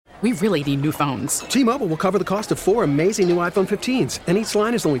We really need new phones. T-Mobile will cover the cost of 4 amazing new iPhone 15s, and each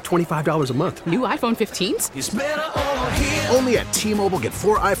line is only $25 a month. New iPhone 15s? It's better over here. Only at T-Mobile, get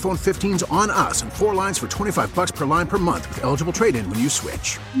 4 iPhone 15s on us and 4 lines for $25 per line per month with eligible trade-in when you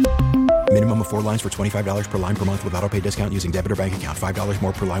switch. Minimum of 4 lines for $25 per line per month with autopay discount using debit or bank account. $5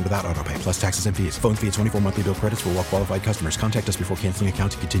 more per line without autopay, plus taxes and fees. Phone fee at 24 monthly bill credits for well-qualified customers. Contact us before canceling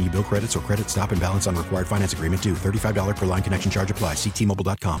account to continue bill credits or credit stop and balance on required finance agreement due. $35 per line connection charge applies. See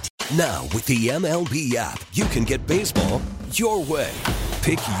T-Mobile.com. Now, with the MLB app, you can get baseball your way.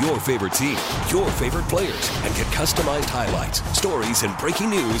 Pick your favorite team, your favorite players, and get customized highlights, stories, and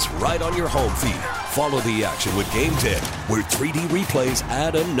breaking news right on your home feed. Follow the action with Game Day, where 3D replays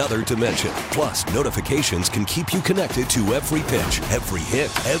add another dimension. Plus, notifications can keep you connected to every pitch, every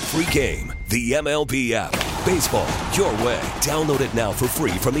hit, every game. The MLB app. Baseball your way. Download it now for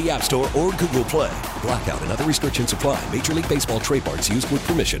free from the App Store or Google Play. Blackout and other restrictions apply. Major League Baseball trademarks used with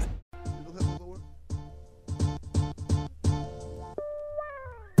permission.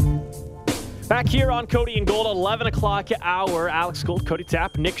 Back here on Cody and Gold, 11 o'clock hour. Alex Gold, Cody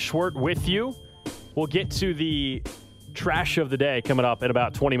Tapp, Nick Schwerdt with you. We'll get to the trash of the day coming up in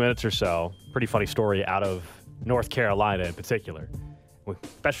about 20 minutes or so. Pretty funny story out of North Carolina in particular,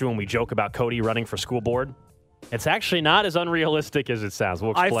 especially when we joke about Cody running for school board. It's actually not as unrealistic as it sounds.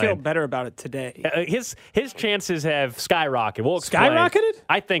 We'll explain. I feel better about it today. His chances have skyrocketed. We'll explain. Skyrocketed?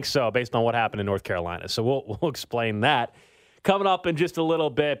 I think so, based on what happened in North Carolina. So we'll explain that coming up in just a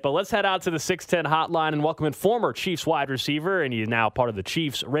little bit. But let's head out to the 610 hotline and welcome in former Chiefs wide receiver, and he's now part of the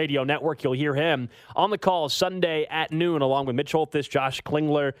Chiefs radio network. You'll hear him on the call Sunday at noon, along with Mitch Holthus, Josh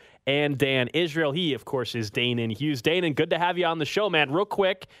Klingler, and Dan Israel. He, of course, is Danon Hughes. Danon, good to have you on the show, man. Real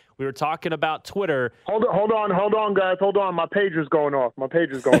quick, we were talking about Twitter. Hold on, guys. Hold on. My pager's going off.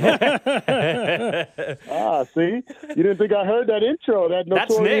 See? You didn't think I heard that intro, that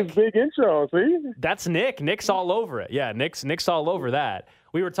notorious big intro, see? That's Nick. Nick's all over it. Yeah, Nick's all over that.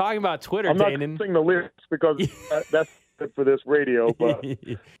 We were talking about Twitter, I'm Danon. not going to sing the lyrics because that's good for this radio. But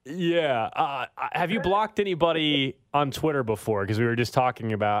yeah. Have you blocked anybody on Twitter before? Because we were just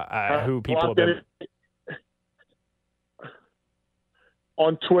talking about who people have been.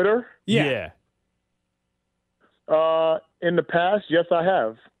 On Twitter? Yeah. In the past, yes, I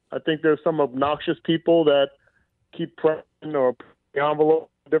have. I think there's some obnoxious people that keep pressing or the envelope,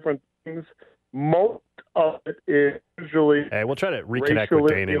 different things. Most of it is usually. Hey, we'll try to reconnect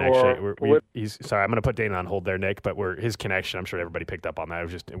with Danon. Actually, he's sorry. I'm going to put Danon on hold there, Nick. But his connection. I'm sure everybody picked up on that. It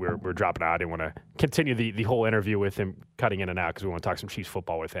was just we're dropping out. I didn't want to continue the whole interview with him cutting in and out because we want to talk some Chiefs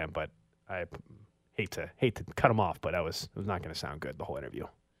football with him. But I hate to cut him off, but it was not going to sound good the whole interview.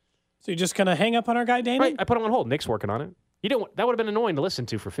 So you're just going to hang up on our guy, Danon? Right, I put him on hold. Nick's working on it. That would have been annoying to listen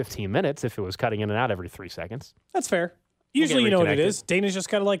to for 15 minutes if it was cutting in and out every 3 seconds. That's fair. Usually you know what it is. Dana's just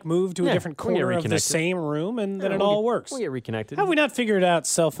got to move to a different corner of the same room, and then it all works. We'll get reconnected. Have we not figured out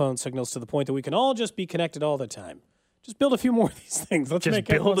cell phone signals to the point that we can all just be connected all the time? Just build a few more of these things. Let's just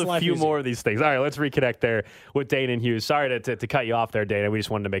build a few more of these things. All right, let's reconnect there with Danon Hughes. Sorry to cut you off there, Danon. We just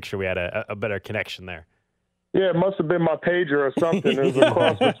wanted to make sure we had a better connection there. Yeah, it must have been my pager or something. There's a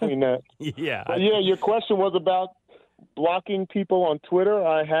cross between that. Yeah. But your question was about blocking people on Twitter.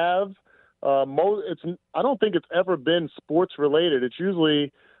 I have. I don't think it's ever been sports related. It's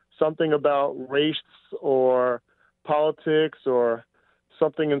usually something about race or politics or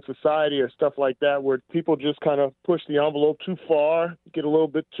something in society or stuff like that, where people just kind of push the envelope too far, get a little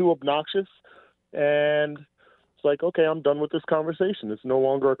bit too obnoxious, and it's like, okay, I'm done with this conversation. It's no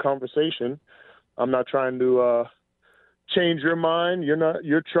longer a conversation. I'm not trying to change your mind.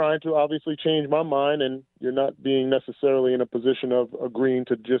 You're trying to obviously change my mind, and you're not being necessarily in a position of agreeing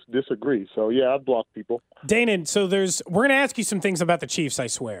to just disagree. So yeah, I've blocked people. Danon, so we're going to ask you some things about the Chiefs, I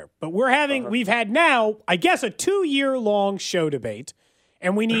swear. But we've had now, I guess, a 2-year-long show debate,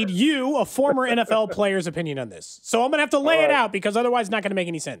 and we need you, a former NFL player's opinion on this. So I'm going to have to lay it out because otherwise it's not going to make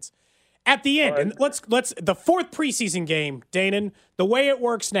any sense. At the end, and let's the fourth preseason game, Danon, the way it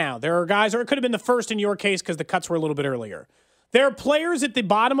works now, there are guys, or it could have been the first in your case because the cuts were a little bit earlier. There are players at the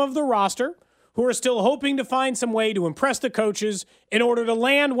bottom of the roster who are still hoping to find some way to impress the coaches in order to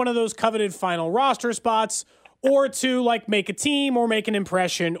land one of those coveted final roster spots or to make a team or make an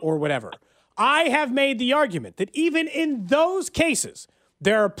impression or whatever. I have made the argument that even in those cases,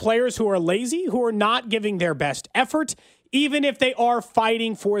 there are players who are lazy, who are not giving their best effort, even if they are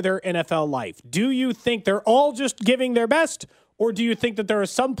fighting for their NFL life. Do you think they're all just giving their best, or do you think that there are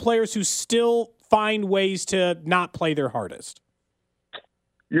some players who still find ways to not play their hardest?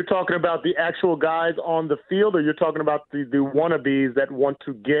 You're talking about the actual guys on the field, or you're talking about the wannabes that want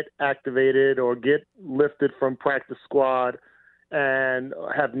to get activated or get lifted from practice squad and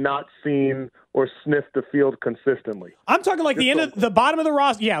have not seen or sniffed the field consistently. I'm talking like the bottom of the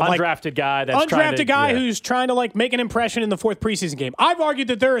roster. Yeah, undrafted guy that's who's trying to like make an impression in the fourth preseason game. I've argued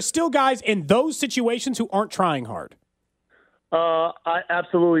that there are still guys in those situations who aren't trying hard. I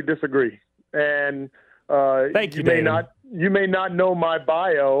absolutely disagree. And thank you, you may not know my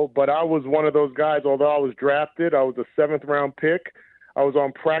bio, but I was one of those guys. Although I was drafted, I was a 7th round pick. I was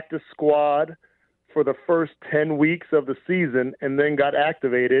on practice squad for the first 10 weeks of the season and then got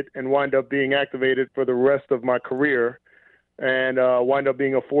activated and wound up being activated for the rest of my career and wind up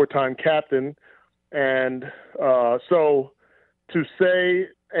being a 4-time captain. And so to say,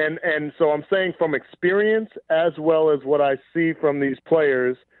 and so I'm saying from experience as well as what I see from these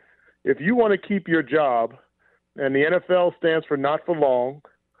players, if you want to keep your job, and the NFL stands for not for long,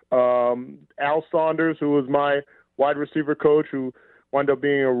 Al Saunders, who was my wide receiver coach, who wound up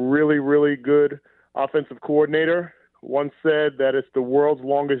being a really, really good offensive coordinator, once said that it's the world's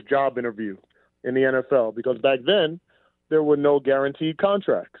longest job interview in the NFL, because back then there were no guaranteed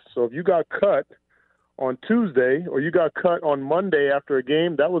contracts. So if you got cut on Tuesday or you got cut on Monday after a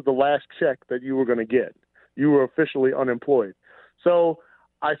game, that was the last check that you were going to get. You were officially unemployed. So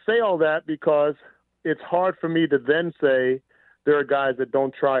I say all that because it's hard for me to then say there are guys that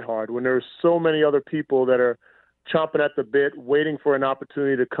don't try hard when there's so many other people that are chomping at the bit, waiting for an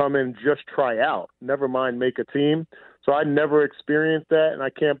opportunity to come in, just try out, never mind make a team. So I never experienced that, and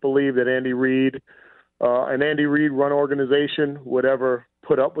I can't believe that Andy Reid, an Andy Reid run organization would ever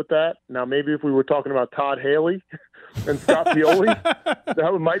put up with that. Now, maybe if we were talking about Todd Haley and Scott Pioli,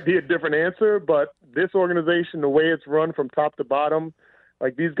 that might be a different answer. But this organization, the way it's run from top to bottom,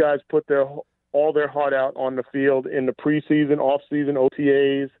 like these guys put all their heart out on the field in the preseason, off-season,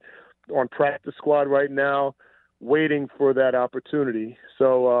 OTAs, on practice squad right now, waiting for that opportunity.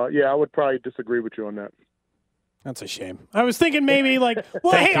 So, I would probably disagree with you on that. That's a shame. I was thinking maybe like,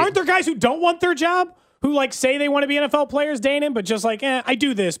 well, hey, aren't there guys who don't want their job, who like say they want to be NFL players day in, but just like, I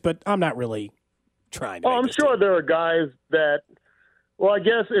do this, but I'm not really trying to I'm sure there are guys that, well, I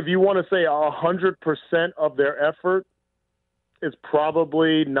guess if you want to say 100% of their effort is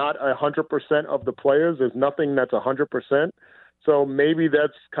probably not 100% of the players. There's nothing that's 100%. So maybe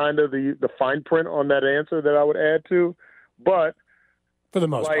that's kind of the fine print on that answer that I would add to. But for the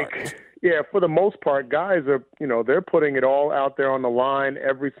most part. Yeah, for the most part, guys are, they're putting it all out there on the line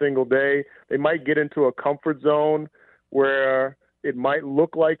every single day. They might get into a comfort zone where it might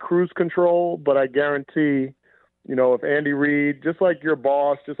look like cruise control, but I guarantee, if Andy Reid, just like your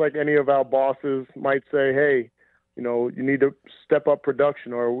boss, just like any of our bosses might say, hey, you need to step up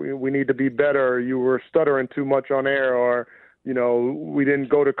production, or we need to be better, or you were stuttering too much on air, or, we didn't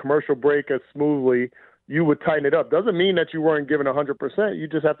go to commercial break as smoothly, you would tighten it up. Doesn't mean that you weren't given 100%. You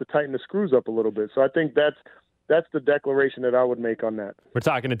just have to tighten the screws up a little bit. So I think that's the declaration that I would make on that. We're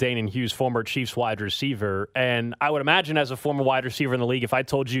talking to Danon Hughes, former Chiefs wide receiver. And I would imagine as a former wide receiver in the league, if I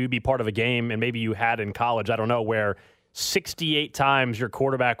told you you'd be part of a game, and maybe you had in college, I don't know, where 68 times your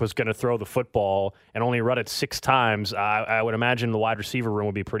quarterback was going to throw the football and only run it 6 times, I would imagine the wide receiver room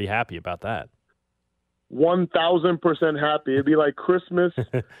would be pretty happy about that. 1,000% happy. It'd be like Christmas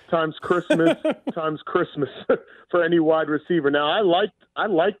times Christmas times Christmas for any wide receiver. Now, I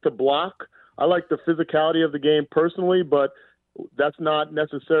like to block. I like the physicality of the game personally, but that's not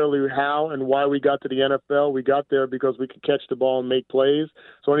necessarily how and why we got to the NFL. We got there because we could catch the ball and make plays.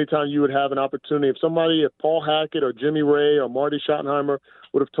 So anytime you would have an opportunity, if Paul Hackett or Jimmy Ray or Marty Schottenheimer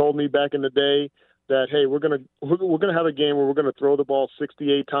would have told me back in the day that, hey, we're gonna have a game where we're gonna throw the ball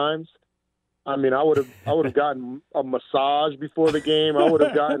 68 times. I mean, I would have gotten a massage before the game. I would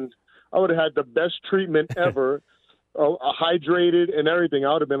have had the best treatment ever, hydrated and everything.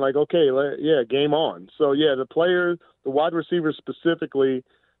 I would have been like, okay, game on. So the players, the wide receivers specifically,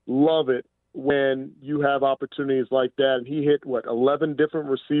 love it when you have opportunities like that. And he hit 11 different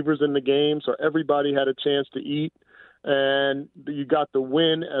receivers in the game, so everybody had a chance to eat, and you got the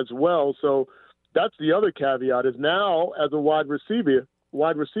win as well. So that's the other caveat is now as a wide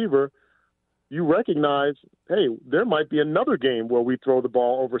receiver, you recognize, hey, there might be another game where we throw the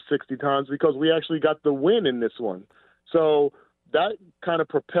ball over 60 times because we actually got the win in this one. So that kind of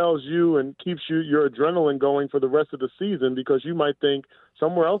propels you and keeps your adrenaline going for the rest of the season, because you might think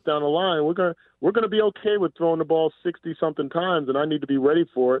somewhere else down the line, we're gonna be okay with throwing the ball 60-something times, and I need to be ready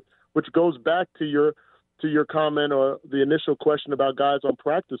for it, which goes back to your comment or the initial question about guys on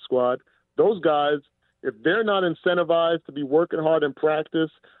practice squad. Those guys, if they're not incentivized to be working hard in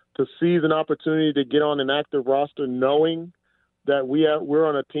practice, to seize an opportunity to get on an active roster knowing that we're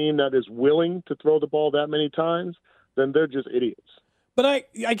on a team that is willing to throw the ball that many times, then they're just idiots. But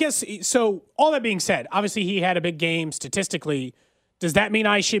I guess, so all that being said, obviously he had a big game statistically. Does that mean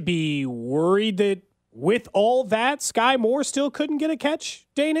I should be worried that with all that, Sky Moore still couldn't get a catch,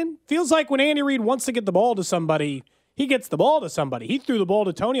 Danon? Feels like when Andy Reid wants to get the ball to somebody, he gets the ball to somebody. He threw the ball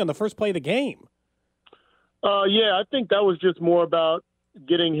to Tony on the first play of the game. Yeah, I think that was just more about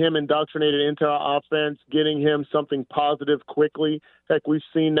getting him indoctrinated into our offense, getting him something positive quickly. Heck, we've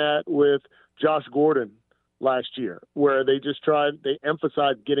seen that with Josh Gordon last year, where they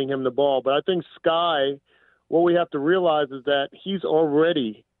emphasized getting him the ball. But I think Sky, what we have to realize is that he's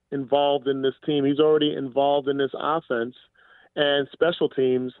already involved in this team. He's already involved in this offense and special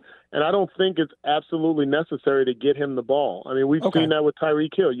teams. And I don't think it's absolutely necessary to get him the ball. I mean, we've seen that with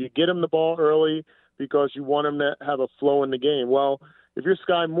Tyreek Hill. You get him the ball early because you want him to have a flow in the game. Well, if you're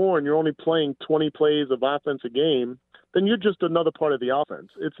Sky Moore and you're only playing 20 plays of offense a game, then you're just another part of the offense.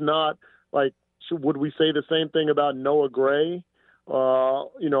 It's not like, would we say the same thing about Noah Gray, or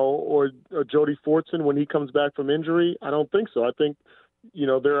Jody Fortson when he comes back from injury? I don't think so. I think,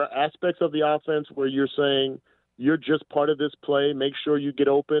 there are aspects of the offense where you're saying you're just part of this play. Make sure you get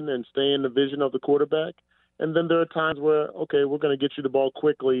open and stay in the vision of the quarterback. And then there are times where, okay, we're going to get you the ball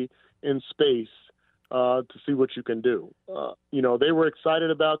quickly in space to see what you can do. They were excited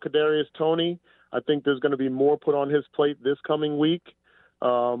about Kadarius Toney. I think there's going to be more put on his plate this coming week.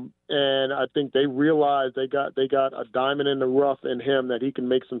 And I think they realized they got a diamond in the rough in him, that he can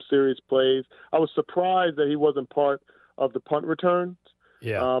make some serious plays. I was surprised that he wasn't part of the punt returns.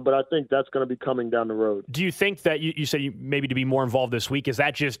 Yeah. But I think that's going to be coming down the road. Do you think that you said maybe to be more involved this week, is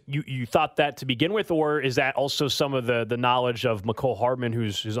that just you thought that to begin with, or is that also some of the knowledge of Mecole Hardman,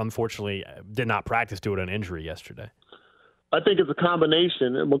 who's unfortunately did not practice due to an injury yesterday? I think it's a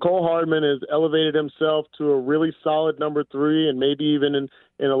combination. Mecole Hardman has elevated himself to a really solid number 3 and maybe even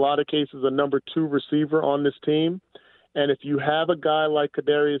in a lot of cases a number 2 receiver on this team. And if you have a guy like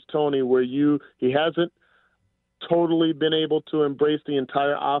Kadarius Toney where he hasn't totally been able to embrace the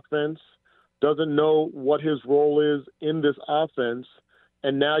entire offense, doesn't know what his role is in this offense,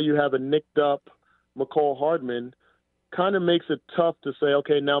 and now you have a nicked up Mecole Hardman, kind of makes it tough to say,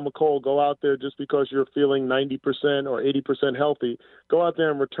 okay, now Mecole, go out there just because you're feeling 90% or 80% healthy. Go out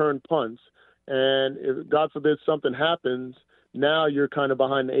there and return punts. And if, God forbid, something happens, now you're kind of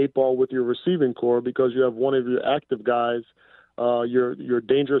behind the 8 ball with your receiving core because you have one of your active guys, your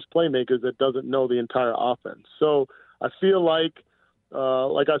dangerous playmakers that doesn't know the entire offense. So I feel like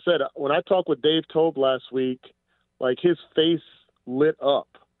I said, when I talked with Dave Toub last week, like his face lit up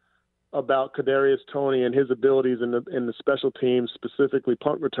about Kadarius Toney and his abilities in the special teams, specifically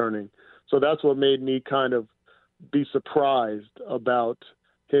punt returning. So that's what made me kind of be surprised about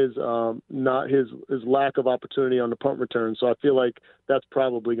his lack of opportunity on the punt return. So I feel like that's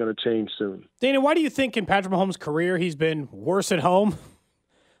probably going to change soon. Dana, why do you think in Patrick Mahomes' career he's been worse at home?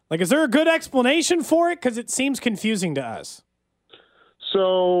 Like, is there a good explanation for it? Because it seems confusing to us.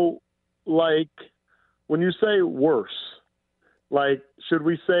 So, like, when you say worse, like, should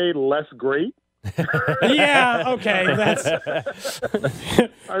we say less great? Yeah, okay. That's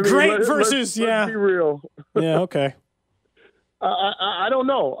great versus, let's be real. Yeah, okay. I don't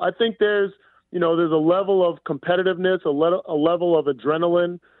know. I think there's a level of competitiveness, a level of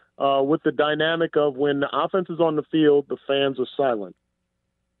adrenaline with the dynamic of when the offense is on the field, the fans are silent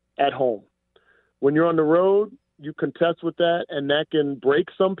at home. When you're on the road, you contest with that, and that can break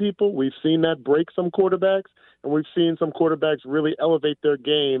some people. We've seen that break some quarterbacks, and we've seen some quarterbacks really elevate their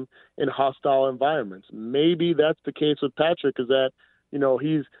game in hostile environments. Maybe that's the case with Patrick, is that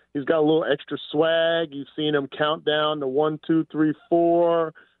he's got a little extra swag. You've seen him count down to 1, 2, 3,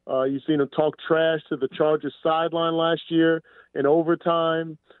 4. You've seen him talk trash to the Chargers sideline last year in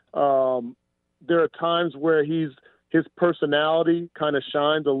overtime. There are times where his personality kind of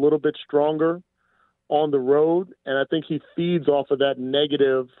shines a little bit stronger on the road, and I think he feeds off of that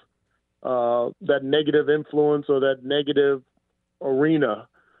negative influence or that negative arena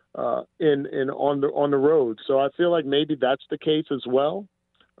on the road. So I feel like maybe that's the case as well.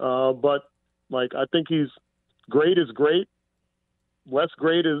 But like, I think he's great is great. Less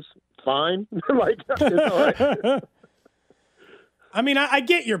great is fine. Like, it's all right. I mean, I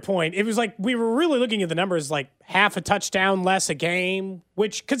get your point. It was like we were really looking at the numbers, like half a touchdown less a game,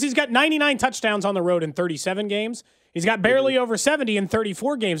 because he's got 99 touchdowns on the road in 37 games. He's got barely over 70 in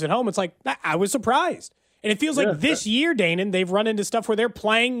 34 games at home. It's like, I was surprised. And it feels like this year, Danon, they've run into stuff where they're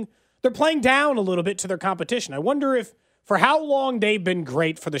playing down a little bit to their competition. I wonder if for how long they've been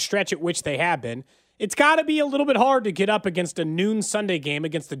great for the stretch at which they have been, it's got to be a little bit hard to get up against a noon Sunday game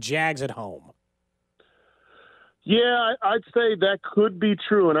against the Jags at home. Yeah, I'd say that could be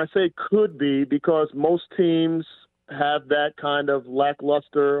true. And I say could be because most teams have that kind of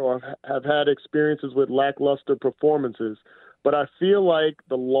lackluster or have had experiences with lackluster performances. But I feel like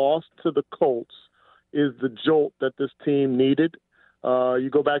the loss to the Colts is the jolt that this team needed. You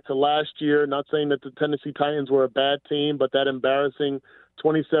go back to last year, not saying that the Tennessee Titans were a bad team, but that embarrassing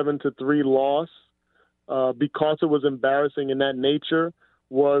 27-3 loss, because it was embarrassing in that nature,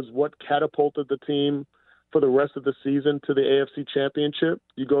 was what catapulted the team for the rest of the season to the AFC Championship.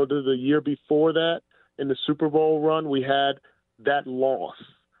 You go to the year before that, in the Super Bowl run, we had that loss.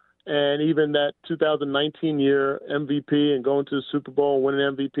 And even that 2019 year MVP and going to the Super Bowl and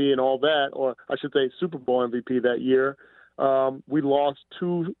winning MVP and all that, or I should say Super Bowl MVP that year, we lost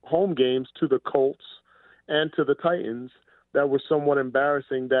 2 home games to the Colts and to the Titans that were somewhat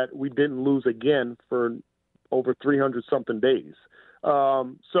embarrassing that we didn't lose again for over 300-something days.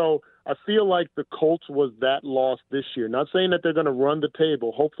 So I feel like the Colts was that loss this year. Not saying that they're going to run the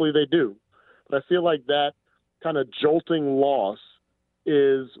table. Hopefully they do. But I feel like that kind of jolting loss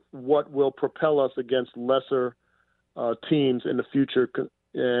is what will propel us against lesser teams in the future,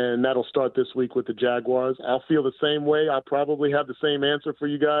 and that'll start this week with the Jaguars. I'll feel the same way. I'll probably have the same answer for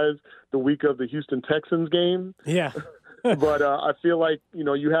you guys the week of the Houston Texans game. Yeah. But I feel like,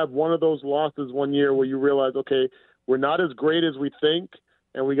 you have one of those losses one year where you realize, okay, we're not as great as we think,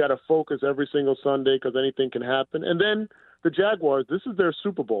 and we got to focus every single Sunday because anything can happen. And then the Jaguars, this is their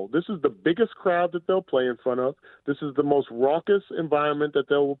Super Bowl. This is the biggest crowd that they'll play in front of. This is the most raucous environment that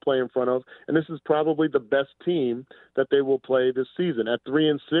they will play in front of. And this is probably the best team that they will play this season. At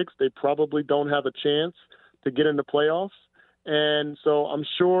 3-6, they probably don't have a chance to get in the playoffs. And so I'm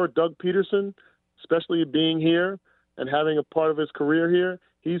sure Doug Peterson, especially being here and having a part of his career here,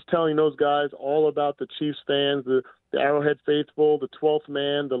 he's telling those guys all about the Chiefs fans, the Arrowhead faithful, the 12th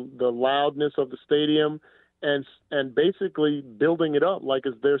man, the loudness of the stadium, and basically building it up like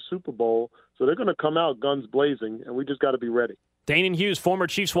it's their Super Bowl. So they're going to come out guns blazing, and we just got to be ready. Danan Hughes, former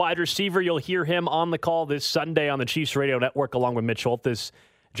Chiefs wide receiver. You'll hear him on the call this Sunday on the Chiefs Radio Network along with Mitch Holthus,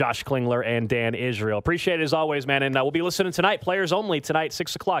 Josh Klingler, and Dan Israel. Appreciate it as always, man. And we'll be listening tonight, Players Only, tonight,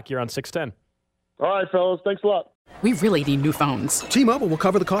 6 o'clock here on 610. All right, fellas. Thanks a lot. We really need new phones. T-Mobile will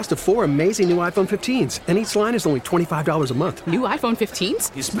cover the cost of 4 amazing new iPhone 15s, and each line is only $25 a month. New iPhone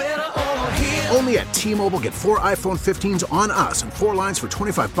 15s? It's better over here. Only at T-Mobile, get 4 iPhone 15s on us and 4 lines for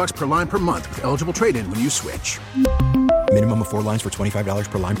 $25 per line per month with eligible trade-in when you switch. Minimum of 4 lines for $25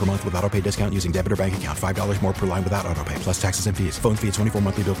 per line per month with autopay discount using debit or bank account. $5 more per line without autopay, plus taxes and fees. Phone fee at 24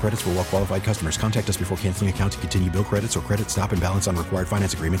 monthly bill credits for well-qualified customers. Contact us before canceling account to continue bill credits or credit stop and balance on required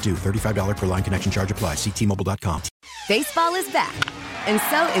finance agreement due. $35 per line connection charge applies. See T-Mobile.com. Baseball is back, and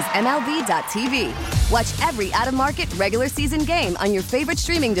so is MLB.tv. Watch every out-of-market regular season game on your favorite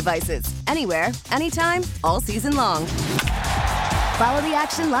streaming devices. Anywhere, anytime, all season long. Follow the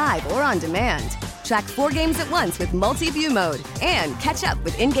action live or on demand. Track 4 games at once with multi-view mode and catch up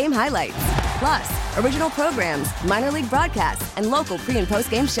with in-game highlights. Plus, original programs, minor league broadcasts, and local pre- and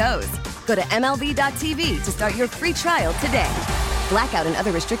post-game shows. Go to MLB.tv to start your free trial today. Blackout and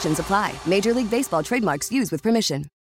other restrictions apply. Major League Baseball trademarks used with permission.